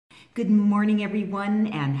Good morning, everyone,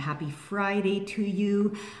 and happy Friday to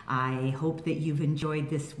you. I hope that you've enjoyed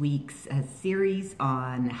this week's series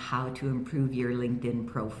on how to improve your LinkedIn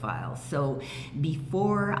profile. So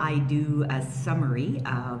before I do a summary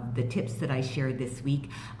of the tips that I shared this week,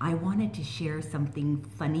 I wanted to share something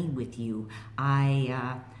funny with you.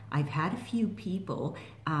 I've had a few people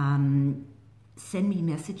send me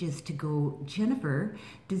messages to go, Jennifer,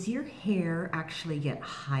 does your hair actually get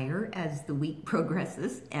higher as the week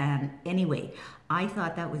progresses? And anyway, I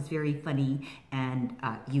thought that was very funny, and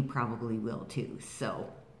you probably will too.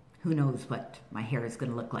 So who knows what my hair is going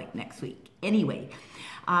to look like next week. Anyway,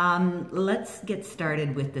 let's get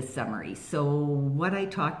started with the summary. So what I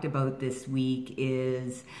talked about this week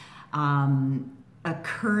is a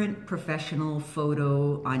current professional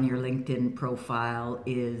photo on your LinkedIn profile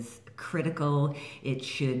is critical. It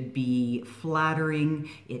should be flattering.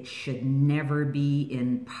 It should never be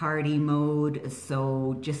in party mode.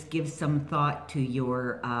 So just give some thought to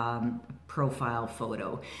your profile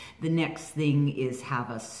photo. The next thing is have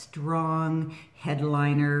a strong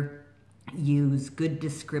headliner. Use good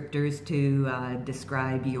descriptors to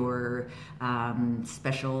describe your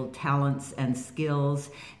special talents and skills,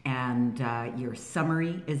 and your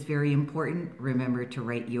summary is very important. Remember to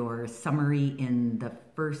write your summary in the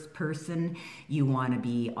first person. You want to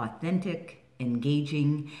be authentic,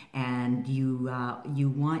 engaging, and you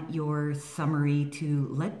want your summary to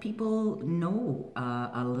let people know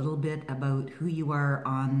a little bit about who you are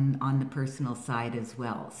on the personal side as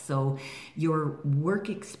well. So your work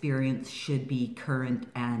experience should be current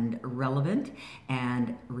and relevant,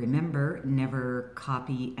 and remember, never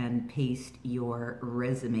copy and paste your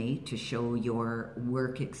resume to show your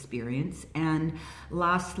work experience. And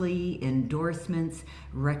lastly, endorsements,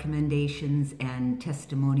 recommendations, and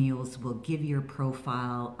testimonials will give your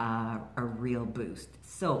profile a real boost.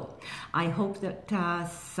 So I hope that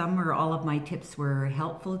some or all of my tips were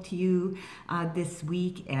helpful to you this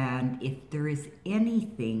week, and if there is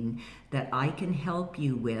anything that I can help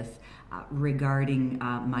you with regarding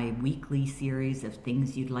my weekly series of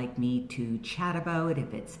things you'd like me to chat about,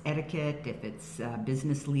 if it's etiquette, if it's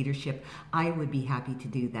business leadership, I would be happy to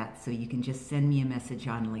do that. So you can just send me a message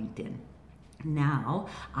on LinkedIn. Now,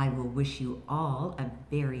 I will wish you all a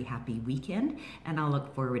very happy weekend, and I'll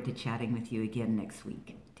look forward to chatting with you again next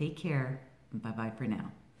week. Take care. Bye-bye for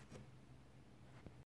now.